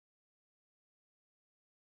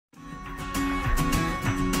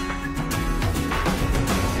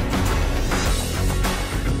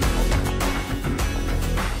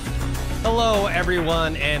Hello,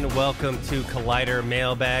 everyone, and welcome to Collider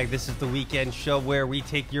Mailbag. This is the weekend show where we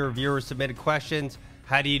take your viewer-submitted questions.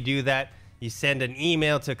 How do you do that? You send an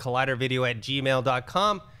email to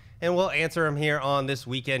collidervideo@gmail.com, and we'll answer them here on this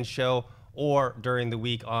weekend show or during the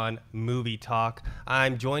week on Movie Talk.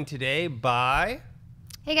 I'm joined today by...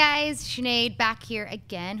 Hey guys, Sinéad back here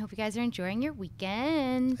again. Hope you guys are enjoying your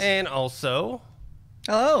weekend. And also...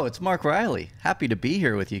 Hello, it's Mark Reilly. Happy to be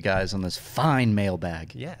here with you guys on this fine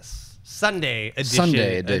mailbag. Yes, Sunday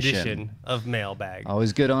edition of Mailbag.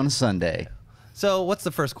 Always good on a Sunday. So what's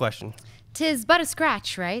the first question? Tis but a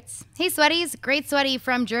scratch, writes, Hey Sweaties, great Sweaty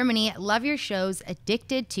from Germany. Love your shows,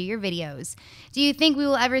 addicted to your videos. Do you think we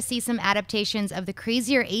will ever see some adaptations of the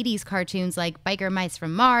crazier 80s cartoons like Biker Mice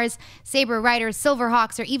from Mars, Saber Rider,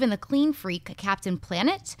 Silverhawks, or even the clean freak Captain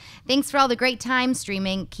Planet? Thanks for all the great time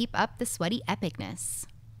streaming. Keep up the sweaty epicness.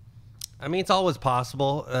 I mean, it's always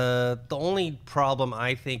possible. The only problem,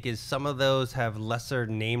 I think, is some of those have lesser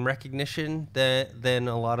name recognition than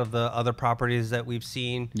a lot of the other properties that we've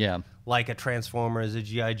seen. Yeah. Like a Transformers, a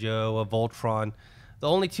G.I. Joe, a Voltron. The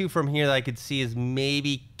only two from here that I could see is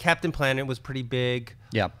maybe Captain Planet was pretty big.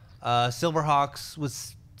 Yeah. Silverhawks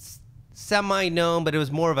was semi-known, but it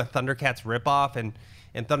was more of a Thundercats ripoff, and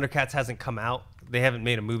Thundercats hasn't come out. They haven't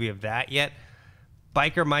made a movie of that yet.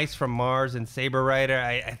 Biker Mice from Mars and Saber Rider,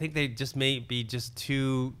 I think they just may be just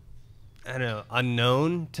too, I don't know,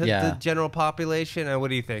 unknown to the general population. What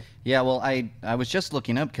do you think? Yeah, well, I was just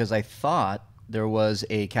looking up because I thought there was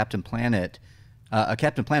a Captain Planet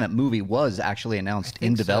movie was actually announced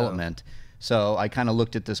in development. So I kind of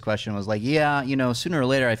looked at this question and was like, yeah, you know, sooner or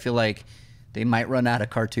later I feel like they might run out of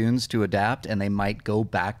cartoons to adapt and they might go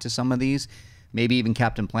back to some of these. Maybe even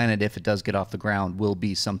Captain Planet, if it does get off the ground, will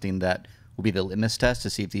be something that will be the litmus test to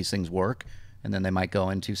see if these things work. And then they might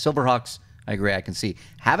go into Silverhawks. I agree, I can see.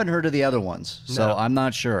 Haven't heard of the other ones, so I'm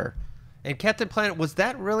not sure. And Captain Planet, was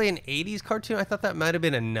that really an 80s cartoon? I thought that might have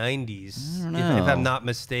been a 90s, I don't know. if I'm not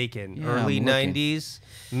mistaken. Yeah, early 90s,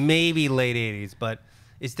 maybe late 80s, but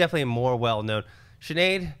it's definitely more well-known.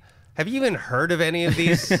 Sinead, have you even heard of any of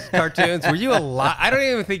these cartoons? Were you alive? I don't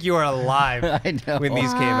even think you were alive when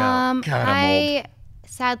these came out. God, I'm old.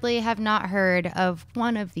 Sadly have not heard of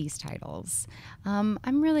one of these titles. I'm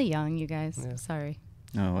really young, you guys. Yeah. Sorry.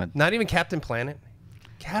 Oh, not even Captain Planet?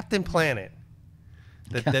 Captain Planet.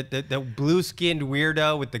 The blue-skinned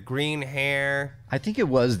weirdo with the green hair. I think it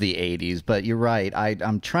was the 80s, but you're right.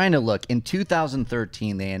 I'm trying to look. In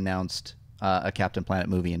 2013, they announced a Captain Planet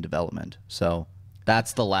movie in development. So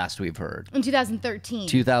that's the last we've heard. In 2013?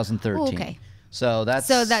 2013. Oh, okay. So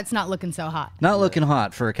that's not looking so hot. Not looking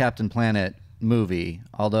hot for a Captain Planet movie,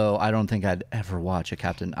 although I don't think I'd ever watch a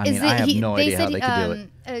Captain. I mean, I have no idea how they could do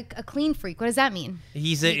it. A clean freak. What does that mean?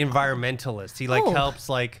 He's an environmentalist. He helps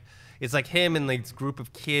it's like him and this group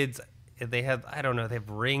of kids. They have, I don't know, they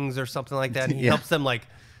have rings or something like that. And he helps them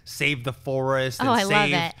save the forest and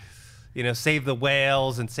love it. You know, save the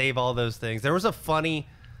whales and save all those things. There was a Funny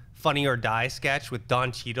or Die sketch with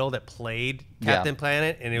Don Cheadle that played Captain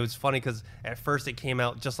Planet, and it was funny because at first it came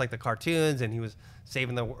out just like the cartoons, and he was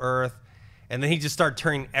saving the Earth. And then he just started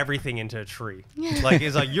turning everything into a tree. It's like,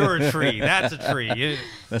 you're a tree. That's a tree.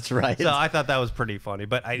 That's right. So I thought that was pretty funny.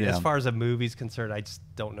 But as far as a movie's concerned, I just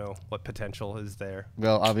don't know what potential is there.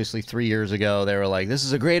 Well, obviously 3 years ago, they were like, this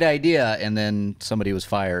is a great idea. And then somebody was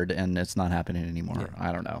fired, and it's not happening anymore. Yeah.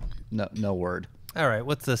 I don't know. No word. All right.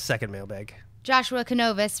 What's the second mailbag? Joshua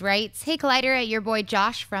Canovis writes, Hey Collider, your boy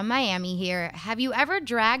Josh from Miami here. Have you ever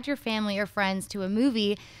dragged your family or friends to a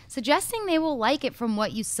movie suggesting they will like it from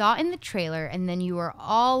what you saw in the trailer, and then you are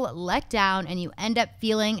all let down and you end up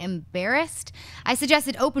feeling embarrassed? I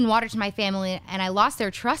suggested Open Water to my family, and I lost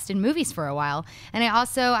their trust in movies for a while. And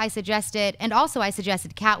I suggested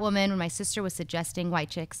Catwoman when my sister was suggesting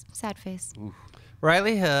White Chicks. Sad face. Oof.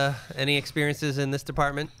 Reilly, any experiences in this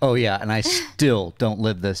department? Oh yeah, and I still don't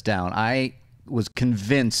live this down. I was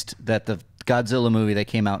convinced that the Godzilla movie that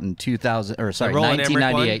came out in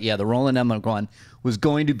 1998, the Roland Emmerich one, was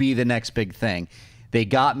going to be the next big thing. They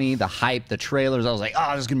got me, the hype, the trailers. I was like,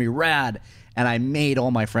 oh, this is going to be rad. And I made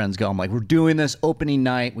all my friends go. I'm like, we're doing this opening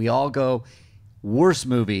night. We all go. Worst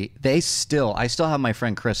movie. I still have my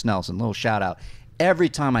friend Chris Nelson, little shout out. Every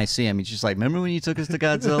time I see him, he's just like, remember when you took us to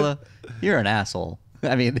Godzilla? You're an asshole.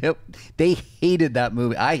 I mean, they hated that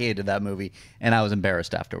movie. I hated that movie, and I was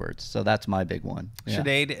embarrassed afterwards. So that's my big one. Yeah.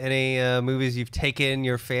 Sinead, any movies you've taken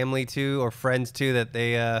your family to or friends to that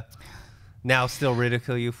they now still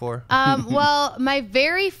ridicule you for? Well, my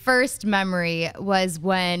very first memory was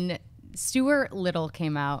when Stuart Little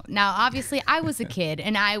came out. Now, obviously, I was a kid,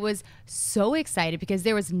 and I was so excited because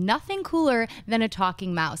there was nothing cooler than a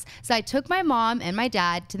talking mouse. So I took my mom and my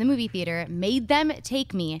dad to the movie theater, made them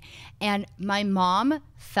take me, and my mom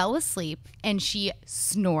fell asleep, and she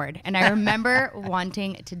snored. And I remember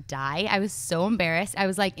wanting to die. I was so embarrassed. I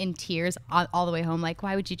was like in tears all the way home, like,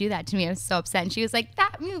 why would you do that to me? I was so upset. And she was like,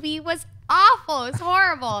 that movie was awful. It was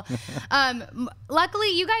horrible. Luckily,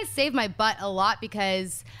 you guys saved my butt a lot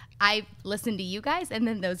because I listen to you guys, and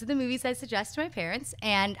then those are the movies I suggest to my parents,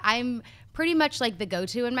 and I'm pretty much like the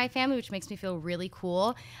go-to in my family, which makes me feel really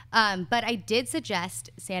cool. But I did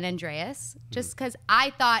suggest San Andreas just because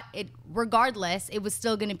I thought regardless, it was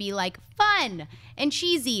still going to be like fun and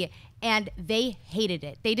cheesy, and they hated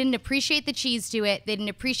it. They didn't appreciate the cheese to it. They didn't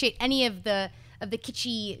appreciate any of the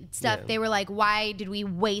kitschy stuff. Yeah. They were like, why did we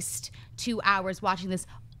waste 2 hours watching this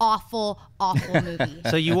awful movie?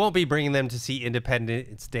 So you won't be bringing them to see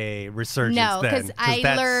Independence Day Resurgence? No, because I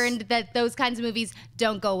learned that those kinds of movies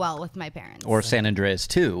don't go well with my parents. Or San Andreas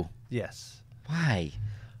 2. Yes. Why?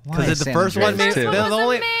 Because the first one made the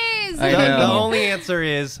only answer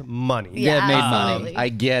is money. Yeah, it made money. I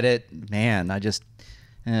get it. Man, I just,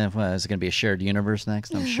 well, is it going to be a shared universe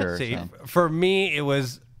next? I'm sure. See, for me, it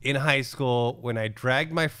was in high school when I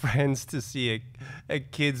dragged my friends to see a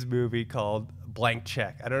kid's movie called Blank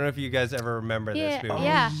Check. I don't know if you guys ever remember this movie.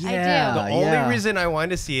 Yeah, I do. The only reason I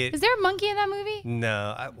wanted to see it... Is there a monkey in that movie?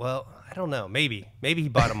 No. I don't know. Maybe he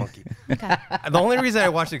bought a monkey. Okay. The only reason I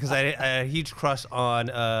watched it because I had a huge crush on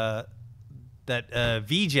that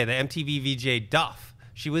VJ, the MTV VJ Duff.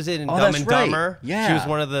 She was in Dumb and Dumber. Yeah. She was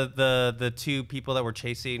one of the two people that were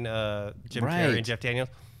chasing Jim Carrey and Jeff Daniels.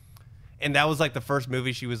 And that was like the first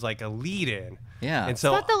movie she was like a lead in. Yeah. And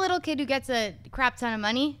so, is that the little kid who gets a crap ton of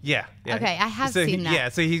money? Yeah. Okay, I have seen that. Yeah,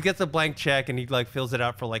 so he gets a blank check and he like fills it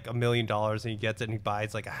out for like $1 million and he gets it and he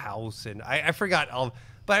buys like a house. And I forgot all,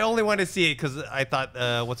 but I only wanted to see it because I thought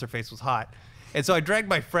what's her face was hot. And so I dragged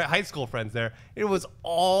my high school friends there. It was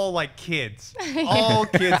all like kids, all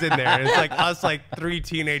kids in there. And it's like us, like 3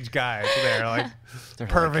 teenage guys there, like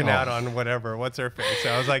perving out on whatever. What's her face? So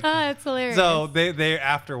I was like, oh, that's hilarious. So they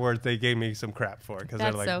afterwards they gave me some crap for it because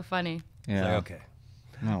they're like, so funny. Yeah. Like, okay.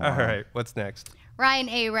 Oh, wow. All right. What's next? Ryan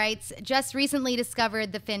A. writes, just recently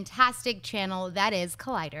discovered the fantastic channel that is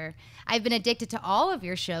Collider. I've been addicted to all of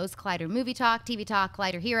your shows, Collider Movie Talk, TV Talk,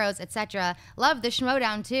 Collider Heroes, etc. Love the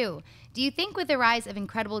Schmodown too. Do you think with the rise of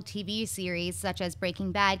incredible TV series such as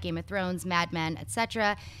Breaking Bad, Game of Thrones, Mad Men,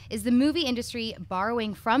 etc., is the movie industry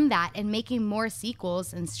borrowing from that and making more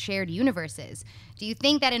sequels and shared universes? Do you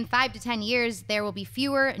think that in 5 to 10 years there will be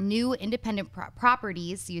fewer new independent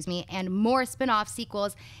properties, and more spin-off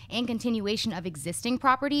sequels and continuation of existing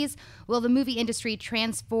properties? Will the movie industry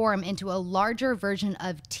transform into a larger version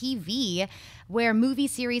of TV where movie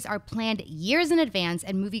series are planned years in advance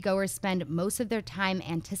and moviegoers spend most of their time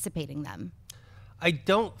anticipating them? I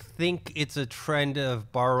don't think it's a trend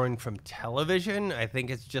of borrowing from television. I think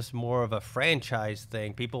it's just more of a franchise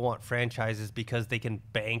thing. People want franchises because they can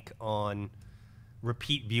bank on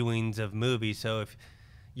repeat viewings of movies. So if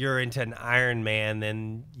you're into an Iron Man,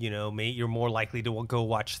 then you're more likely to go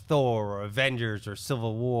watch Thor or Avengers or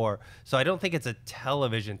Civil War. So I don't think it's a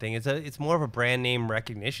television thing. It's more of a brand name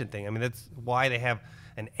recognition thing. I mean, that's why they have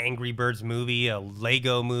an Angry Birds movie, a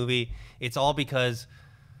Lego movie. It's all because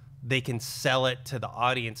they can sell it to the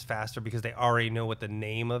audience faster because they already know what the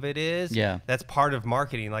name of it is. Yeah. That's part of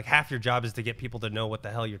marketing. Like half your job is to get people to know what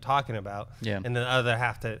the hell you're talking about. Yeah. And the other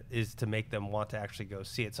half is to make them want to actually go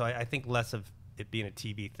see it. So I think less of it being a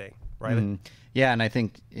TV thing, right? Mm. Yeah, and I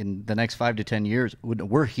think in the next 5 to 10 years,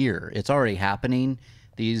 we're here. It's already happening.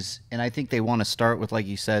 And I think they want to start with, like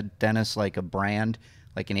you said, Dennis, like a brand,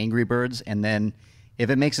 like an Angry Birds, and then if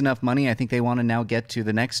it makes enough money, I think they want to now get to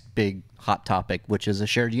the next big hot topic, which is a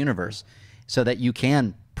shared universe, so that you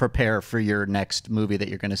can prepare for your next movie that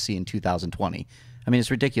you're going to see in 2020. I mean, it's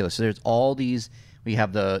ridiculous. There's all these. We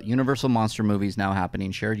have the Universal monster movies now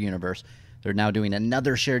happening, shared universe. They're now doing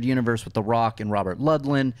another shared universe with The Rock and Robert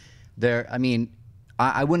Ludlum.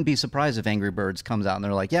 I wouldn't be surprised if Angry Birds comes out and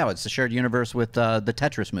they're like, yeah, it's a shared universe with the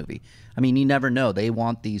Tetris movie. I mean, you never know. They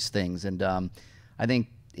want these things. And I think,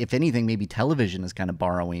 if anything, maybe television is kind of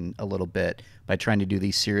borrowing a little bit by trying to do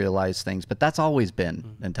these serialized things. But that's always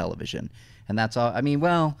been in television. And that's all. I mean,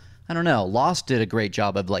 well, I don't know. Lost did a great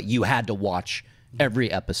job of, like, you had to watch every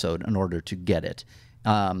episode in order to get it.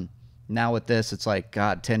 Now with this, it's like,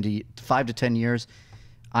 God, 5 to 10 years.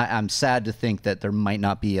 I'm sad to think that there might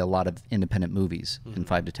not be a lot of independent movies in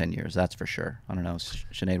 5 to 10 years. That's for sure. I don't know.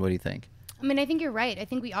 Sinead, what do you think? I mean, I think you're right. I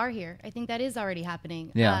think we are here. I think that is already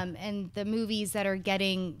happening. Yeah. And the movies that are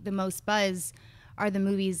getting the most buzz are the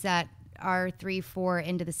movies that are 3, 4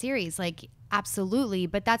 into the series. Like, absolutely.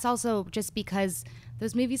 But that's also just because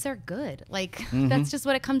those movies are good. Like, that's just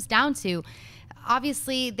what it comes down to.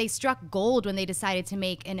 Obviously, they struck gold when they decided to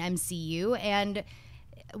make an MCU, and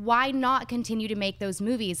why not continue to make those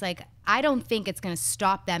movies? Like, I don't think it's going to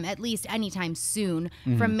stop them, at least anytime soon,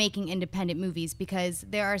 from making independent movies, because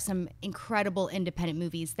there are some incredible independent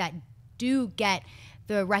movies that do get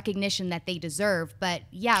the recognition that they deserve. But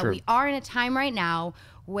yeah, we are in a time right now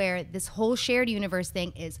where this whole shared universe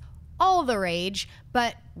thing is all the rage,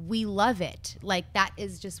 but we love it. Like, that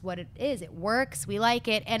is just what it is. It works. We like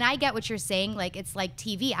it. And I get what you're saying. Like, it's like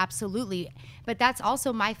TV, absolutely. But that's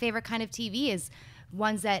also my favorite kind of TV, is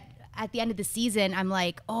ones that at the end of the season, I'm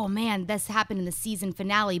like, oh man, this happened in the season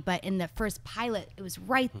finale, but in the first pilot, it was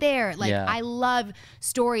right there. Like, I love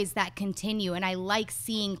stories that continue, and I like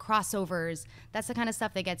seeing crossovers. That's the kind of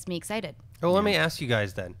stuff that gets me excited. Well, let me ask you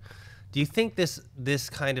guys then. Do you think this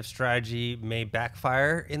kind of strategy may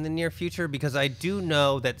backfire in the near future? Because I do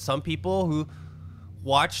know that some people who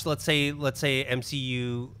watch, let's say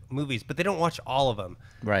MCU movies, but they don't watch all of them.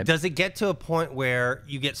 Right. Does it get to a point where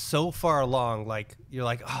you get so far along, like you're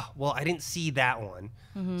like, oh, well, I didn't see that one.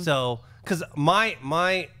 So, because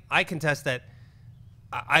I contest that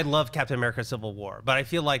I love Captain America: Civil War, but I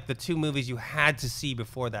feel like the 2 movies you had to see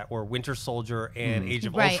before that were Winter Soldier and Age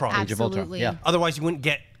of Ultron. Absolutely. Age of Ultron. Yeah. Otherwise, you wouldn't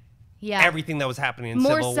get everything that was happening in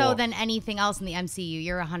More Civil so War. than anything else in the MCU.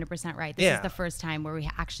 You're 100% right. This is the first time where we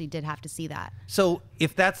actually did have to see that. So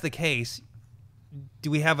if that's the case,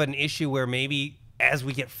 do we have an issue where maybe as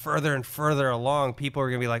we get further and further along, people are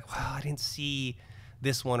going to be like, wow, I didn't see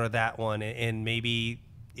this one or that one, and maybe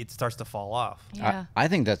it starts to fall off? Yeah. I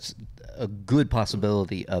think that's a good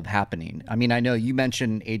possibility of happening. I mean, I know you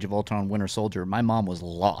mentioned Age of Ultron, Winter Soldier. My mom was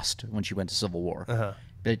lost when she went to Civil War.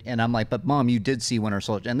 And I'm like, but Mom, you did see Winter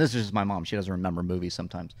Soldier. And this is just my mom. She doesn't remember movies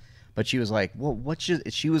sometimes. But she was like, well,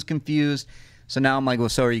 she was confused. So now I'm like, well,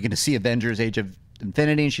 so are you going to see Avengers Age of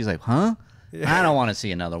Infinity? And she's like, huh? I don't want to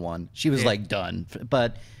see another one. She was like, done.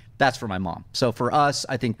 But that's for my mom. So for us,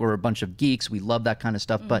 I think we're a bunch of geeks. We love that kind of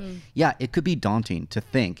stuff. But yeah, it could be daunting to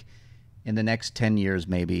think in the next 10 years,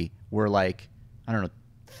 maybe we're like, I don't know,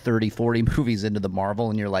 30, 40 movies into the Marvel,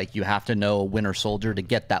 and you're like, you have to know Winter Soldier to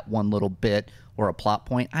get that one little bit or a plot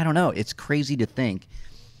point. I don't know. It's crazy to think.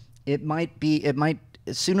 It might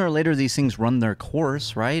sooner or later these things run their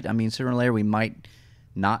course, right? I mean, sooner or later we might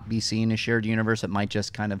not be seeing a shared universe. It might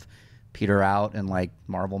just kind of peter out, and like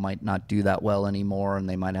Marvel might not do that well anymore, and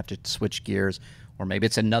they might have to switch gears. Or maybe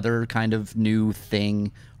it's another kind of new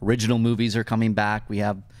thing. Original movies are coming back. We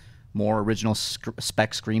have more original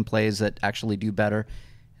spec screenplays that actually do better.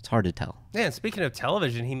 It's hard to tell. Yeah, and speaking of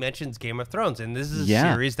television, he mentions Game of Thrones, and this is a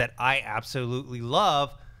series that I absolutely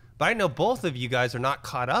love, but I know both of you guys are not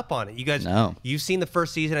caught up on it. You guys, you've seen the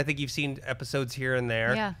first season. I think you've seen episodes here and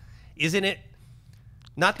there. Yeah. Isn't it?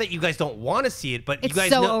 Not that you guys don't want to see it, but it's you guys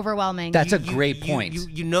so know, overwhelming. That's a great point.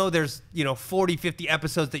 You know there's 40, 50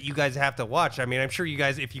 episodes that you guys have to watch. I mean, I'm sure you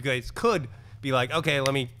guys, if you guys could be like, okay,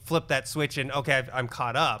 let me flip that switch and okay, I'm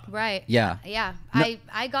caught up. Right. Yeah. Yeah. No.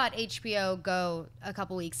 I got HBO Go a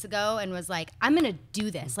couple weeks ago and was like, I'm going to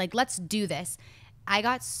do this. Like, let's do this. I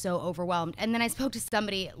got so overwhelmed. And then I spoke to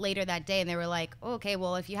somebody later that day and they were like, oh, okay,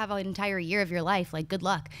 well, if you have an entire year of your life, like, good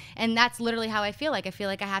luck. And that's literally how I feel. Like, I feel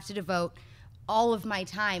like I have to devote all of my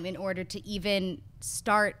time in order to even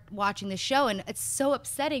start watching the show. And it's so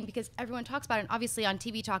upsetting because everyone talks about it. And obviously on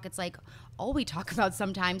TV Talk, it's like all we talk about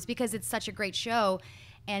sometimes because it's such a great show.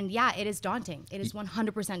 And yeah, it is daunting. It is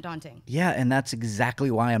 100% daunting. Yeah, and that's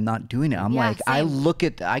exactly why I'm not doing it. I'm like,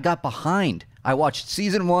 same. I got behind. I watched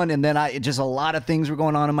season 1 and then just a lot of things were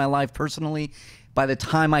going on in my life personally. By the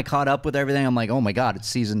time I caught up with everything, I'm like, oh my God, it's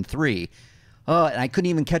season 3. Oh, and I couldn't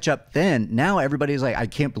even catch up then. Now everybody's like, I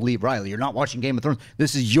can't believe, Reilly, you're not watching Game of Thrones.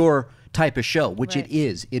 This is your type of show, which it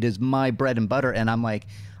is. It is my bread and butter. And I'm like,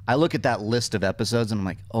 I look at that list of episodes and I'm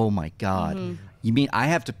like, oh my God. You mean I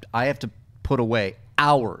have to put away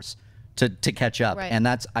hours to catch up. Right. And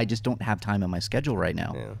I just don't have time in my schedule right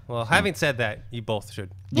now. Yeah. Well, having said that, you both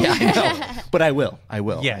should. Yeah, I know. But I will.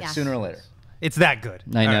 Yeah. Sooner or later. It's that good.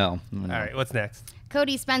 I know. All right, what's next?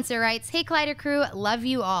 Cody Spencer writes, hey Collider crew, love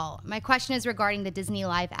you all. My question is regarding the Disney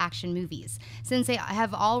live action movies. Since they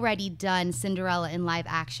have already done Cinderella in live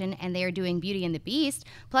action and they are doing Beauty and the Beast,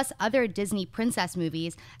 plus other Disney princess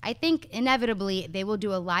movies, I think inevitably they will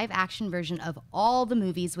do a live action version of all the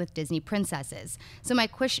movies with Disney princesses. So my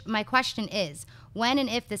question is, when and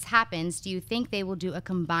if this happens, do you think they will do a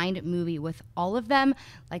combined movie with all of them,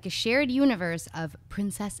 like a shared universe of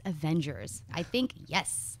Princess Avengers? I think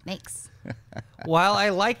yes. Thanks. While I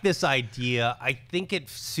like this idea, I think it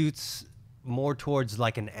suits more towards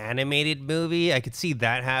like an animated movie. I could see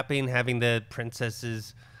that happening, having the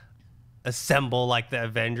princesses assemble like the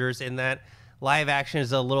Avengers in that. Live action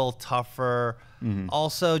is a little tougher.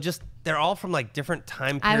 Also, just they're all from like different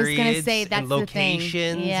time periods I was gonna say, that's and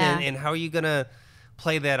locations. Yeah. And how are you going to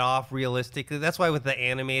play that off realistically? That's why with the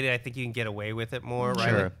animated, I think you can get away with it more, right?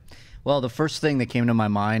 Sure. Well, the first thing that came to my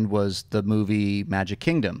mind was the movie Magic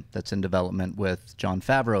Kingdom that's in development with Jon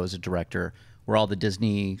Favreau as a director, where all the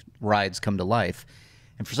Disney rides come to life.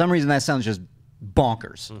 And for some reason, that sounds just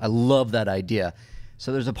bonkers. I love that idea.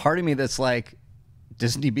 So there's a part of me that's like,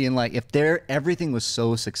 Disney being like, if everything was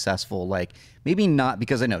so successful, like maybe not,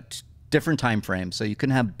 because I know different time frames, so you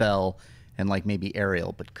couldn't have Belle and like maybe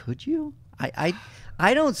Ariel, but could you? I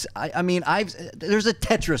mean, there's a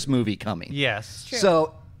Tetris movie coming. Yes. True.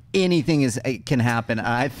 So anything can happen.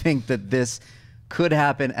 I think that this could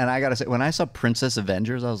happen. And I gotta say, when I saw Princess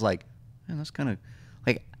Avengers, I was like, man, that's kind of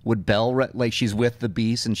like, would Belle, like she's with the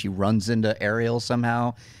Beast and she runs into Ariel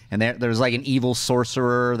somehow, and there's like an evil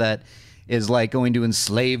sorcerer that is like going to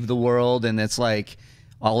enslave the world, and it's like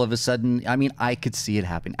all of a sudden, I mean, I could see it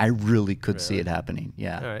happening. I really could see it happening.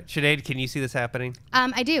 Yeah. All right. Sinead, can you see this happening?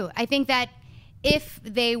 I do. I think that if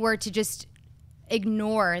they were to just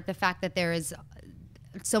ignore the fact that there is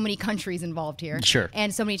so many countries involved here, sure,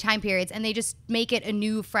 and so many time periods, and they just make it a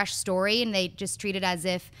new, fresh story, and they just treat it as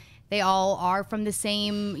if they all are from the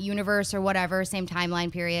same universe or whatever, same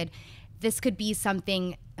timeline period, this could be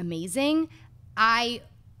something amazing. I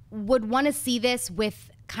would want to see this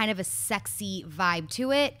with kind of a sexy vibe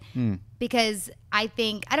to it, because I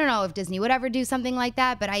don't know if Disney would ever do something like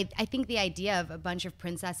that, but I think the idea of a bunch of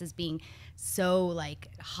princesses being so like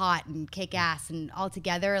hot and kick-ass and all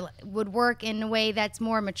together would work in a way that's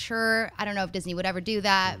more mature. I don't know if Disney would ever do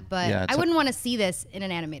that, but yeah, I wouldn't want to see this in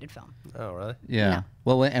an animated film. Oh, really? Yeah. No.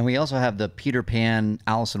 Well, and we also have the Peter Pan,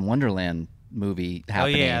 Alice in Wonderland movie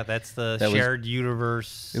happening. Oh yeah, that's the shared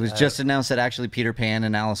universe. It was just announced that actually Peter Pan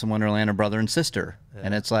and Alice in Wonderland are brother and sister,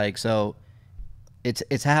 and it's like, so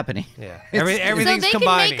it's happening. Yeah, everything's so they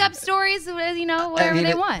combining. can make up stories, whatever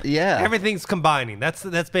they want. Yeah, everything's combining. That's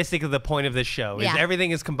basically the point of this show. Is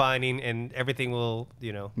everything is combining, and everything will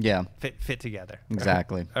fit together.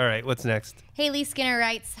 Exactly. All right, what's next? Haley Skinner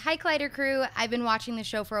writes, "Hi Collider crew, I've been watching the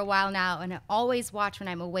show for a while now, and I always watch when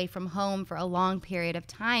I'm away from home for a long period of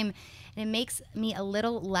time, and it makes me a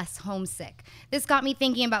little less homesick. This got me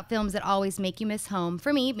thinking about films that always make you miss home.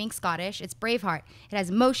 For me, being Scottish, it's Braveheart. It has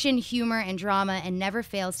emotion, humor, and drama, and never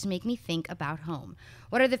fails to make me think about home.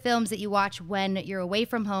 What are the films that you watch when you're away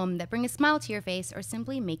from home that bring a smile to your face or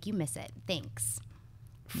simply make you miss it? Thanks."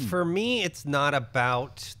 For me, it's not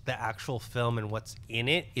about the actual film and what's in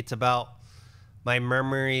it. It's about my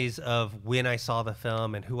memories of when I saw the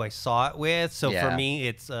film and who I saw it with. So for me,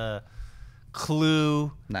 it's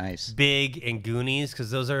Clue, Big, and Goonies, because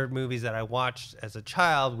those are movies that I watched as a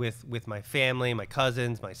child with my family, my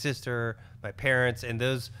cousins, my sister, my parents, and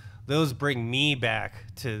those bring me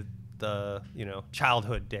back to the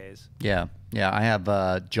childhood days. Yeah, I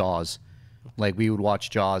have Jaws. Like we would watch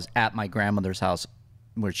Jaws at my grandmother's house,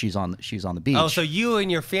 where she's on the beach. Oh, so you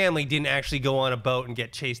and your family didn't actually go on a boat and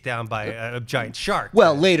get chased down by a giant shark?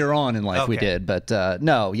 Well, later on in life we did, but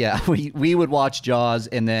no, yeah, we would watch Jaws,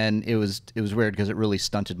 and then it was weird because it really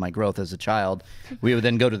stunted my growth as a child. We would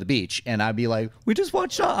then go to the beach, and I'd be like, "We just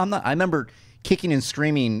watched Jaws." I remember kicking and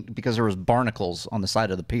screaming because there was barnacles on the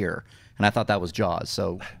side of the pier, and I thought that was Jaws.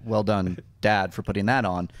 So well done, Dad, for putting that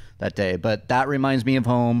on that day. But that reminds me of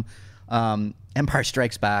home. Empire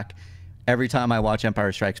Strikes Back. Every time I watch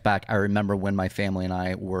Empire Strikes Back, I remember when my family and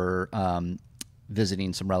I were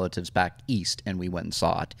visiting some relatives back east, and we went and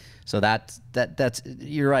saw it. So that's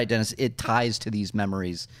you're right, Dennis. It ties to these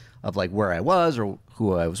memories of like where I was or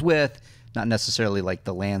who I was with, not necessarily like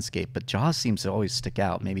the landscape. But Jaws seems to always stick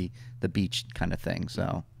out, maybe the beach kind of thing.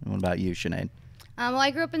 So what about you, Sinead? Well,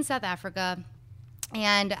 I grew up in South Africa,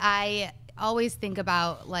 and I always think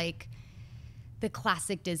about like the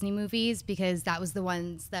classic Disney movies, because that was the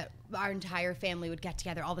ones that our entire family would get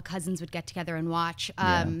together. All the cousins would get together and watch.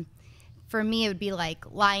 For me, it would be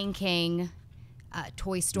like Lion King,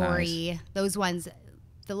 Toy Story, those ones.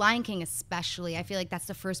 The Lion King especially, I feel like that's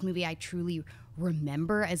the first movie I truly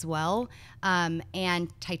remember as well. And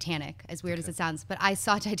Titanic, as weird as it sounds. But I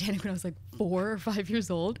saw Titanic when I was like 4 or 5 years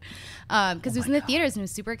old, because it was in the theaters and it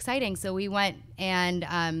was super exciting. So we went, and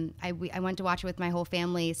I went to watch it with my whole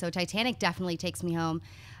family. So Titanic definitely takes me home.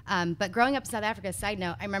 But growing up in South Africa, side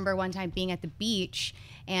note, I remember one time being at the beach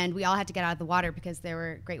and we all had to get out of the water because there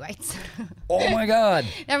were great whites. Oh my God.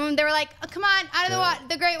 Everyone, they were like, oh, come on, out of the water.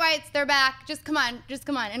 The great whites, they're back. Just come on.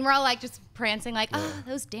 And we're all like just prancing like, oh,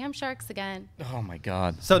 those damn sharks again. Oh my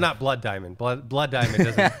God. So not Blood Diamond. Blood Diamond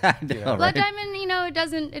doesn't. Blood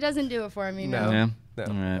Diamond, it doesn't do it for me. No. Yeah.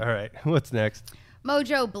 No. All right. What's next?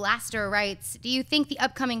 Mojo Blaster writes, do you think the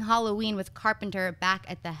upcoming Halloween with Carpenter back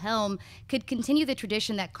at the helm could continue the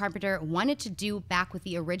tradition that Carpenter wanted to do back with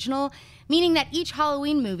the original, meaning that each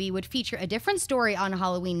Halloween movie would feature a different story on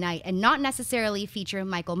Halloween night and not necessarily feature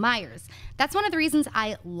Michael Myers? That's one of the reasons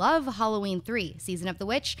I love Halloween 3, Season of the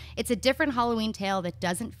Witch. It's a different Halloween tale that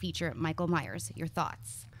doesn't feature Michael Myers. Your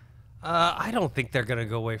thoughts? I don't think they're going to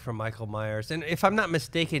go away from Michael Myers. And if I'm not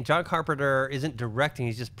mistaken, John Carpenter isn't directing,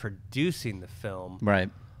 he's just producing the film. Right.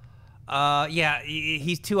 Yeah,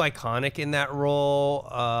 he's too iconic in that role.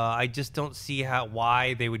 I just don't see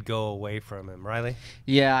why they would go away from him. Reilly?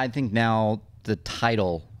 Yeah, I think now the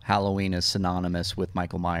title Halloween is synonymous with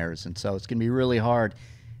Michael Myers, and so it's going to be really hard.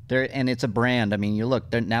 And it's a brand. I mean, you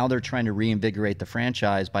look, now they're trying to reinvigorate the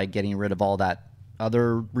franchise by getting rid of all that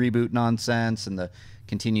other reboot nonsense and the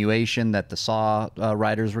continuation that the Saw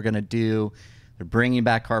writers were going to do. They're bringing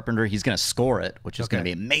back Carpenter. He's going to score it, which is going to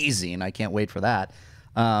be amazing. I can't wait for that.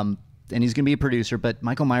 And he's going to be a producer, but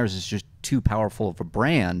Michael Myers is just too powerful of a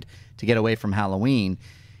brand to get away from Halloween.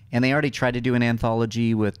 And they already tried to do an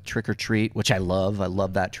anthology with Trick or Treat, which I love. I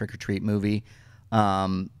love that Trick or Treat movie.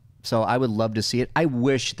 So I would love to see it. I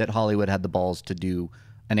wish that Hollywood had the balls to do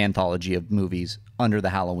an anthology of movies under the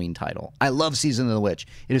Halloween title. I love Season of the Witch.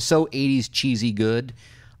 It is so 80s cheesy good.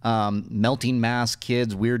 Melting mask,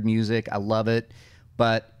 kids, weird music. I love it.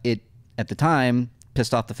 But it, at the time,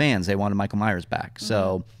 pissed off the fans. They wanted Michael Myers back.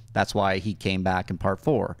 So that's why he came back in part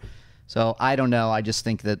 4. So I don't know. I just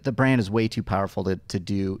think that the brand is way too powerful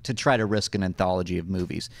to try to risk an anthology of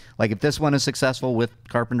movies. Like if this one is successful with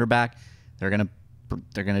Carpenter back, they're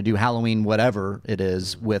gonna do Halloween whatever it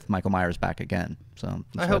is with Michael Myers back again. So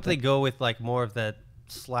I hope they go with like more of that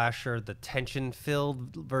slasher, the tension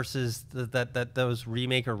filled versus those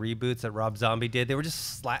remake or reboots that Rob Zombie did. They were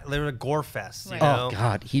just they were a gore fest. You know? Oh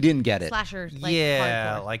God, he didn't get it. Slasher, like,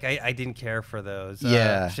 yeah, hardcore. Like I didn't care for those.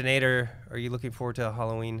 Yeah, Sinéad, are you looking forward to a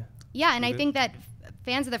Halloween? Yeah, and I think that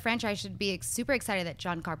fans of the franchise should be super excited that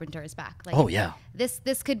John Carpenter is back. Like, oh yeah,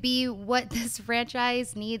 this could be what this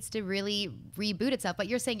franchise needs to really reboot itself. But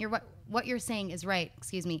you're saying what you're saying is right.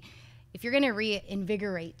 Excuse me. If you're gonna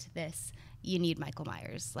reinvigorate this, you need Michael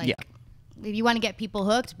Myers. Like, if you want to get people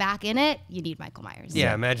hooked back in it, you need Michael Myers.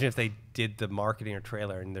 Yeah, imagine if they did the marketing or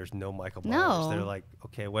trailer and there's no Michael Myers. They're like,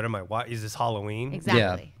 okay, what am I? Why is this Halloween?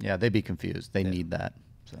 Exactly. Yeah, they'd be confused. They need that.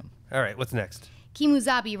 So. All right, what's next?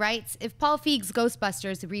 Kimuzabi writes, if Paul Feig's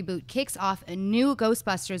Ghostbusters reboot kicks off a new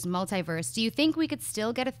Ghostbusters multiverse, do you think we could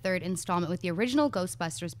still get a third installment with the original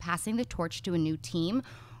Ghostbusters passing the torch to a new team?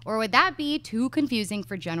 Or would that be too confusing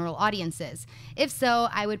for general audiences? If so,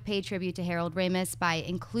 I would pay tribute to Harold Ramis by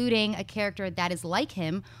including a character that is like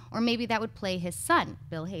him, or maybe that would play his son,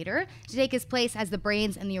 Bill Hader, to take his place as the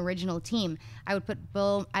brains in the original team. I would put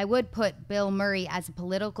Bill Murray as a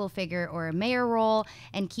political figure or a mayor role,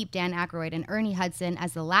 and keep Dan Aykroyd and Ernie Hudson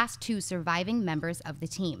as the last 2 surviving members of the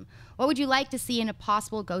team. What would you like to see in a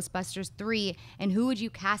possible Ghostbusters 3, and who would you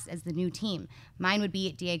cast as the new team? Mine would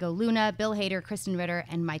be Diego Luna, Bill Hader, Kristen Ritter,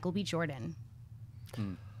 and Michael B. Jordan.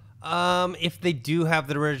 If they do have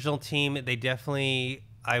the original team,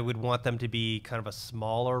 I would want them to be kind of a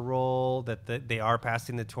smaller role, that they are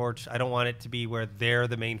passing the torch. I don't want it to be where they're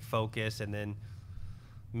the main focus and then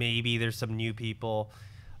maybe there's some new people.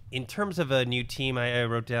 In terms of a new team, I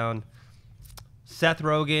wrote down Seth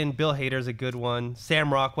Rogen, Bill Hader's a good one,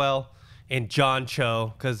 Sam Rockwell, and John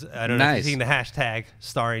Cho, because I don't know if you've seen the hashtag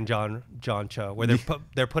starring John Cho, where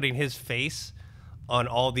they're putting his face on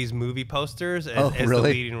all these movie posters as the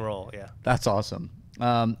leading role. Yeah, that's awesome.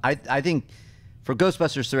 I think for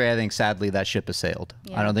Ghostbusters 3, I think sadly that ship has sailed.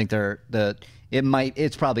 Yeah. I don't think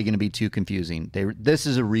it's probably going to be too confusing. This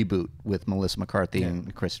is a reboot with Melissa McCarthy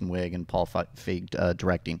and Kristen Wiig and Paul Feig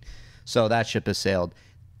directing, so that ship has sailed.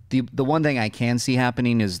 The one thing I can see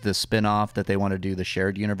happening is the spin-off that they want to do, the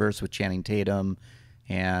shared universe with Channing Tatum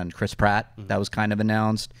and Chris Pratt. That was kind of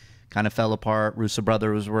announced, kind of fell apart. Russo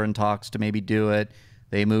brothers were in talks to maybe do it.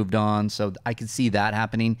 They moved on. So I could see that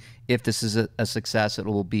happening. If this is a success, it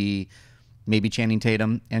will be maybe Channing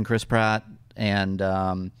Tatum and Chris Pratt. And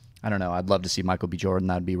I don't know. I'd love to see Michael B. Jordan.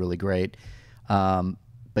 That'd be really great. But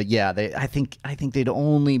yeah, I think they'd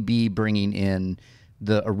only be bringing in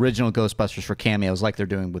the original Ghostbusters for cameos like they're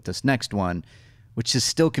doing with this next one, which is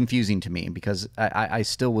still confusing to me because I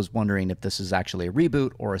still was wondering if this is actually a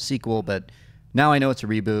reboot or a sequel, but now I know it's a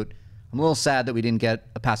reboot. I'm a little sad that we didn't get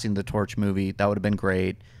a Passing the Torch movie. That would have been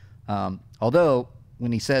great. Although,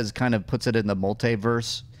 when he says, kind of puts it in the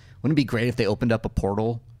multiverse, wouldn't it be great if they opened up a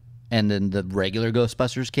portal and then the regular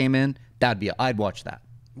Ghostbusters came in? I'd watch that.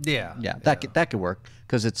 Yeah. Yeah, that could work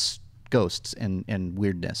because it's ghosts and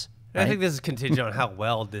weirdness. Right? I think this is contingent on how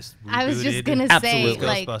well this rebooted I was just gonna say,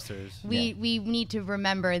 like, Ghostbusters. we need to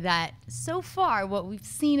remember that so far what we've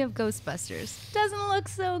seen of Ghostbusters doesn't look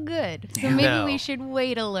so good. So maybe we should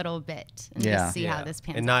wait a little bit and just see how this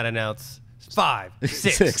pans out. And not announce 5,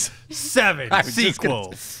 6, 7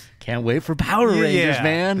 sequels. Can't wait for Power Rangers,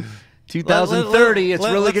 man. 2030, it's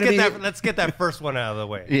really going to be... Let's get that first one out of the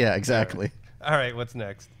way. Yeah, exactly. All right, what's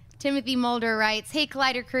next? Timothy Mulder writes, "Hey,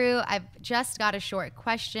 Collider crew, I've just got a short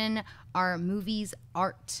question. Are movies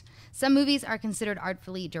art? Some movies are considered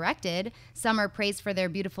artfully directed. Some are praised for their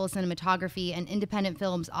beautiful cinematography, and independent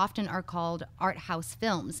films often are called art house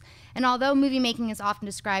films. And although movie making is often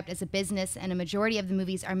described as a business and a majority of the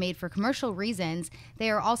movies are made for commercial reasons, they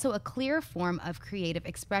are also a clear form of creative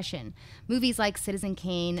expression. Movies like Citizen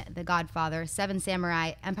Kane, The Godfather, Seven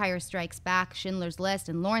Samurai, Empire Strikes Back, Schindler's List,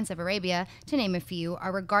 and Lawrence of Arabia, to name a few,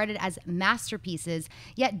 are regarded as masterpieces,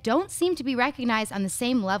 yet don't seem to be recognized on the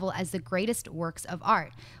same level as the greatest works of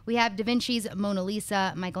art. We have Da Vinci's Mona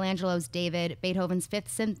Lisa, Michelangelo's David, Beethoven's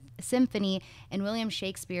Fifth Symphony, and William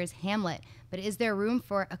Shakespeare's Hamlet. But is there room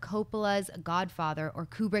for a Coppola's Godfather or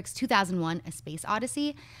Kubrick's 2001: A Space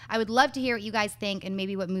Odyssey? I would love to hear what you guys think and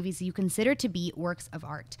maybe what movies you consider to be works of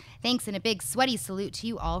art. Thanks, and a big sweaty salute to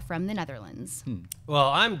you all from the Netherlands." Well,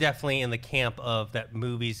 I'm definitely in the camp of that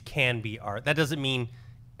movies can be art. That doesn't mean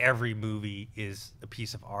every movie is a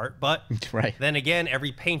piece of art, but then again,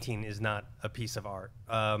 every painting is not a piece of art.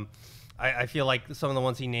 I feel like some of the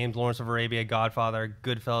ones he named, Lawrence of Arabia, Godfather,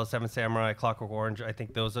 Goodfellas, Seven Samurai, Clockwork Orange, I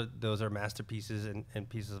think those are masterpieces and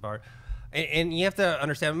pieces of art. And you have to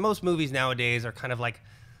understand, most movies nowadays are kind of like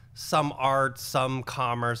some art, some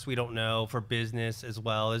commerce, we don't know, for business as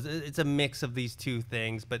well. It's a mix of these two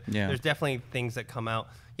things, but there's definitely things that come out.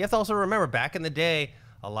 You have to also remember, back in the day,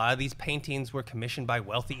 a lot of these paintings were commissioned by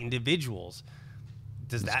wealthy individuals.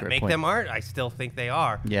 Does that make them art? I still think they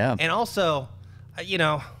are. Yeah. And also, you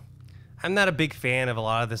know, I'm not a big fan of a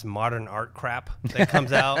lot of this modern art crap that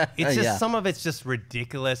comes out. It's just some of it's just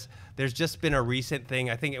ridiculous. There's just been a recent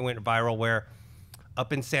thing, I think it went viral, where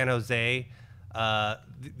up in San Jose,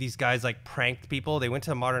 these guys like pranked people. They went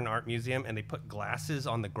to a modern art museum and they put glasses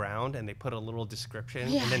on the ground and they put a little description.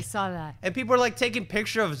 Yeah, and then, I saw that. And people are like taking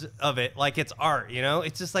pictures of it like it's art, you know?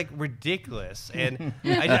 It's just like ridiculous. And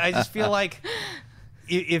I just feel like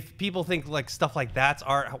if people think like stuff like that's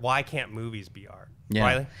art, why can't movies be art? Yeah.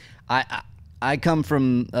 Reilly? I come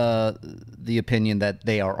from the opinion that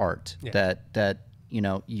they are art. That you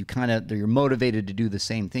know, you're motivated to do the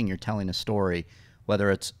same thing. You're telling a story,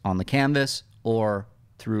 whether it's on the canvas or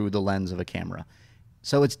through the lens of a camera.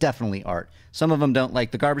 So it's definitely art. Some of them don't,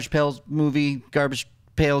 like the Garbage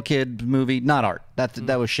Pail Kid movie, not art.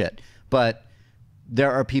 That was shit. But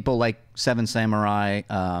there are people like Seven Samurai,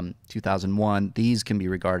 2001. These can be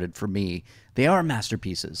regarded, for me, they are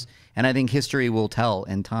masterpieces. And I think history will tell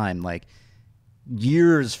in time, like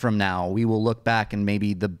years from now, we will look back and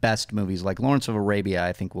maybe the best movies like Lawrence of Arabia,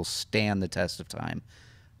 I think, will stand the test of time.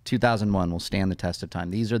 2001 will stand the test of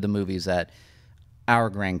time. These are the movies that our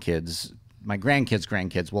grandkids, my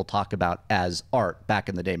grandkids will talk about as art back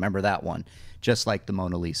in the day. Remember that one? Just like the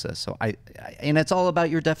Mona Lisa. So and it's all about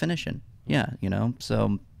your definition. Yeah, you know,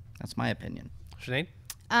 so that's my opinion. Sinead?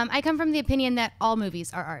 I come from the opinion that all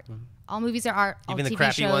movies are art. All movies are art. All Even the TV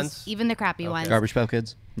crappy shows, ones? even the crappy ones. Garbage Pail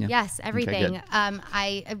Kids? Yeah. Yes, everything. Okay,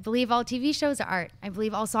 I believe all TV shows are art. I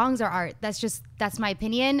believe all songs are art. That's my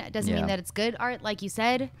opinion. It doesn't mean that it's good art, like you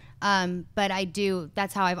said. But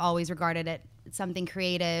that's how I've always regarded it. It's something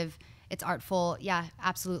creative. It's artful. Yeah,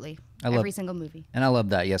 absolutely. Every single movie. And I love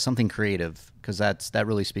that. Yeah, something creative, because that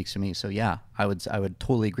really speaks to me. So yeah, I would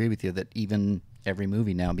totally agree with you that even every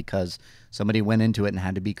movie now, because somebody went into it and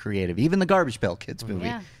had to be creative. Even the Garbage Pail Kids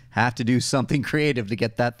movie have to do something creative to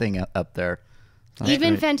get that thing up there.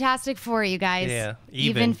 Even Fantastic Four, you guys. Yeah,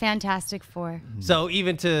 even Fantastic Four. So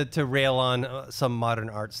even to rail on some modern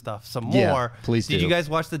art stuff some more. Yeah, please do. Did you guys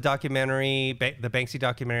watch the documentary, the Banksy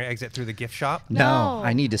documentary, Exit Through the Gift Shop? No,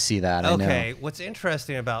 I need to see that. Okay, what's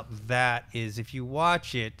interesting about that is if you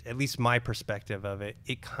watch it, at least my perspective of it,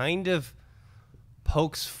 it kind of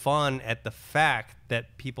pokes fun at the fact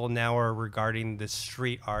that people now are regarding the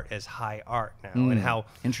street art as high art now, and how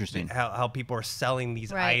interesting how people are selling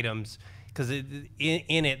these items. Because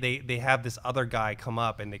in it, they have this other guy come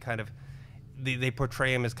up and they kind of, they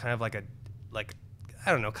portray him as kind of like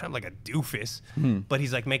I don't know, kind of like a doofus, but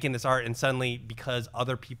he's like making this art, and suddenly because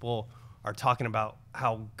other people are talking about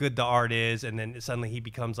how good the art is, and then suddenly he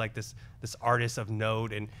becomes like this artist of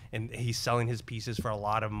note, and he's selling his pieces for a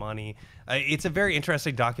lot of money. It's a very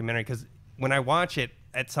interesting documentary, because when I watch it,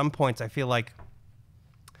 at some points I feel like,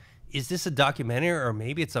 is this a documentary or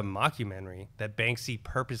maybe it's a mockumentary that Banksy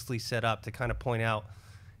purposely set up to kind of point out,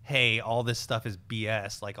 hey, all this stuff is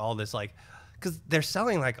BS, like all this, like, because they're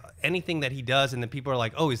selling like anything that he does, and then people are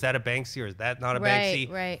like, oh, is that a Banksy or is that not a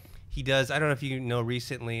Banksy? Right. He does, I don't know if you know,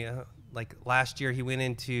 recently, like last year he went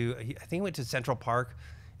into, I think he went to Central Park,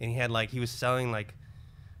 and he had like, he was selling like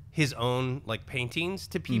his own like paintings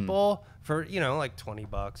to people for, you know, like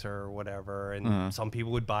 $20 or whatever, and some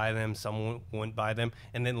people would buy them, some wouldn't buy them,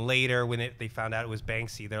 and then later when they found out it was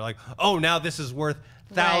Banksy, they're like, oh, now this is worth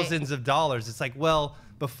thousands of dollars. It's like, well,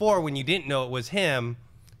 before, when you didn't know it was him,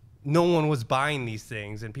 no one was buying these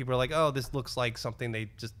things, and people are like, oh, this looks like something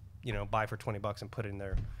they just, you know, buy for $20 and put in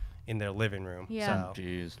their living room. Yeah. So,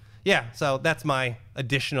 jeez. Yeah, so that's my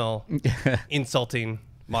additional insulting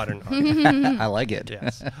modern art. I like it.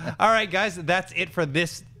 Yes. All right, guys, that's it for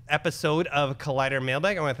this episode of Collider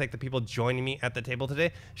Mailbag. I want to thank the people joining me at the table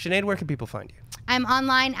today. Sinead, where can people find you? I'm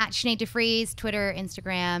online at Sinead DeVries, Twitter,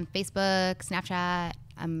 Instagram, Facebook, Snapchat.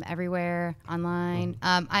 I'm everywhere online.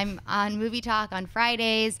 I'm on Movie Talk on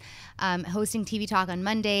Fridays, hosting TV Talk on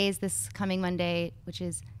Mondays, this coming Monday, which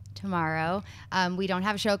is tomorrow. We don't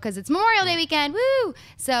have a show because it's Memorial Day weekend. Woo!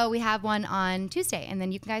 So we have one on Tuesday, and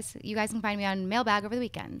then you guys can find me on Mailbag over the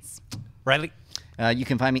weekends. Reilly? You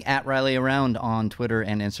can find me at Reilly Around on Twitter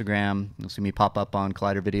and Instagram. You'll see me pop up on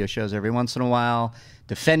Collider video shows every once in a while,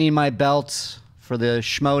 defending my belt for the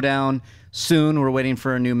Schmodown. Soon, we're waiting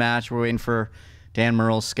for a new match. We're waiting for Dan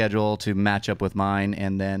Murrell's schedule to match up with mine,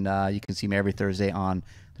 and then you can see me every Thursday on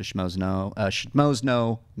the Schmoes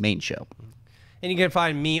Know main show. And you can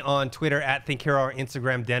find me on Twitter at ThinkHero or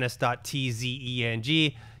Instagram,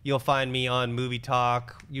 Dennis.tzeng. You'll find me on Movie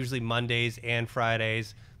Talk, usually Mondays and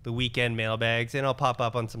Fridays, the weekend mailbags, and I'll pop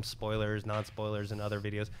up on some spoilers, non-spoilers, and other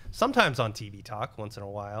videos. Sometimes on TV Talk, once in a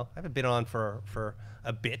while. I haven't been on for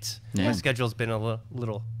a bit. Yeah. My schedule's been a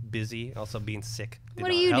little busy, also being sick. What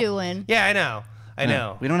are you doing? Yeah, I know. I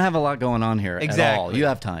know. We don't have a lot going on here at all. You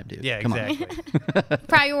have time, dude. Yeah, Come exactly.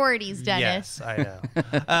 Priorities, Dennis. Yes, I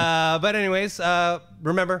know. But anyways,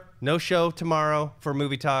 remember, no show tomorrow for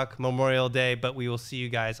Movie Talk, Memorial Day, but we will see you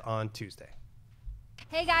guys on Tuesday.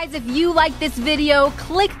 Hey guys, if you like this video,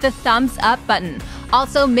 click the thumbs up button.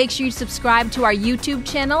 Also, make sure you subscribe to our YouTube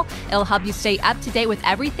channel. It'll help you stay up to date with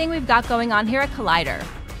everything we've got going on here at Collider.